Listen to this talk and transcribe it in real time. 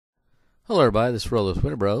Hello everybody, this is Roll with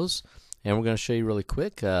Winterbrose, and we're going to show you really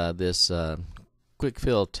quick this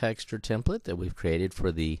Quickfill texture template that we've created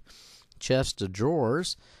for the chest of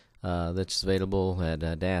drawers that's available at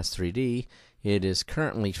Daz3D. It is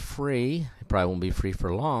currently free. It probably won't be free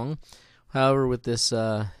for long. However, with this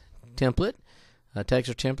template,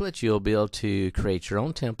 texture template, you'll be able to create your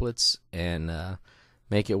own templates and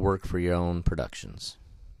make it work for your own productions.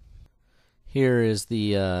 Here is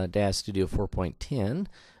the Daz Studio 4.10.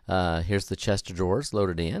 Here's the chest of drawers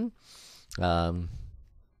loaded in.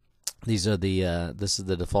 These are the this is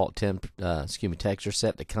the default texture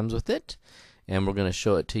set that comes with it, and we're going to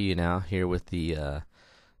show it to you now here with the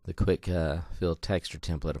Quickfill texture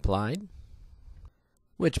template applied.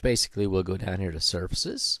 Which basically we'll go down here to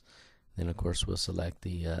surfaces. Then of course we'll select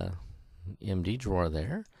the MD drawer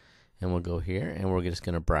there, and we'll go here, and we're just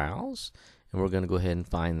going to browse, and we're going to go ahead and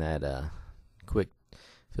find that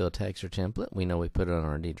Quickfill texture template. We know we put it on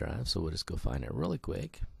our D drive, so we'll just go find it really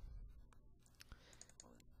quick.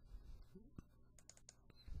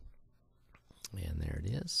 And there it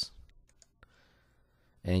is.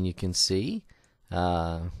 And you can see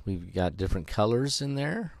we've got different colors in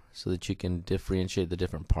there so that you can differentiate the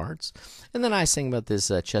different parts. And the nice thing about this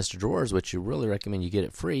chest of drawers, which you really recommend you get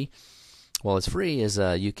it free, well, it's free, is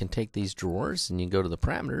you can take these drawers and you go to the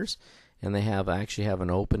parameters, and they actually have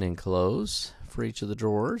an open and close for each of the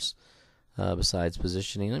drawers. Besides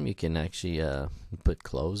positioning them, you can actually put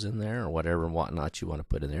clothes in there or whatever and whatnot you want to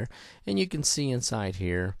put in there. And you can see inside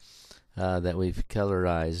here that we've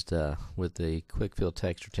colorized with the Quickfill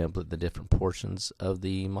texture template the different portions of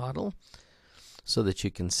the model, so that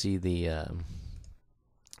you can see them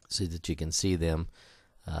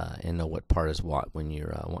and know what part is what when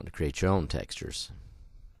you're wanting to create your own textures.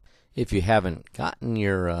 If you haven't gotten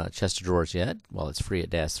your chest of drawers yet, well, it's free at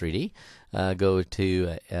Daz3D. Go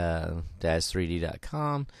to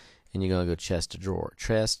Daz3D.com, and you're going to go chest of drawer,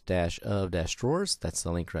 chest-of-drawers. That's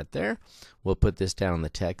the link right there. We'll put this down in the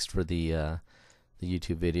text for the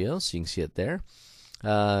YouTube video, so you can see it there.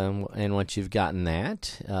 And once you've gotten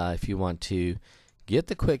that, if you want to get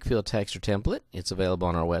the Quickfill texture template, it's available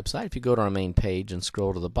on our website. If you go to our main page and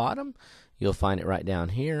scroll to the bottom, you'll find it right down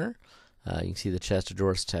here. You can see the chest of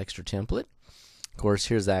drawers texture template. Of course,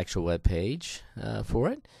 here's the actual web page for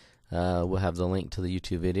it. We'll have the link to the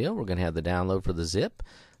YouTube video. We're going to have the download for the zip.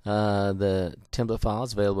 The template file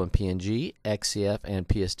is available in PNG, XCF, and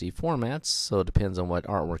PSD formats, so it depends on what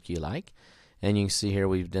artwork you like. And you can see here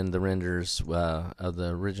we've done the renders of the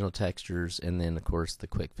original textures, and then of course the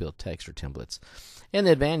Quickfill texture templates. And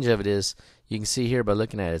the advantage of it is you can see here by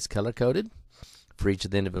looking at it, it's color coded for each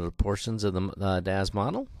of the individual portions of the Daz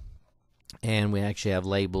model. And we actually have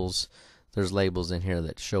labels. There's labels in here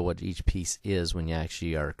that show what each piece is when you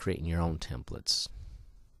actually are creating your own templates.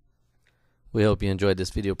 We hope you enjoyed this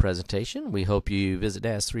video presentation. We hope you visit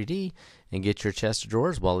Daz3D and get your chest of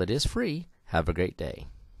drawers while it is free. Have a great day.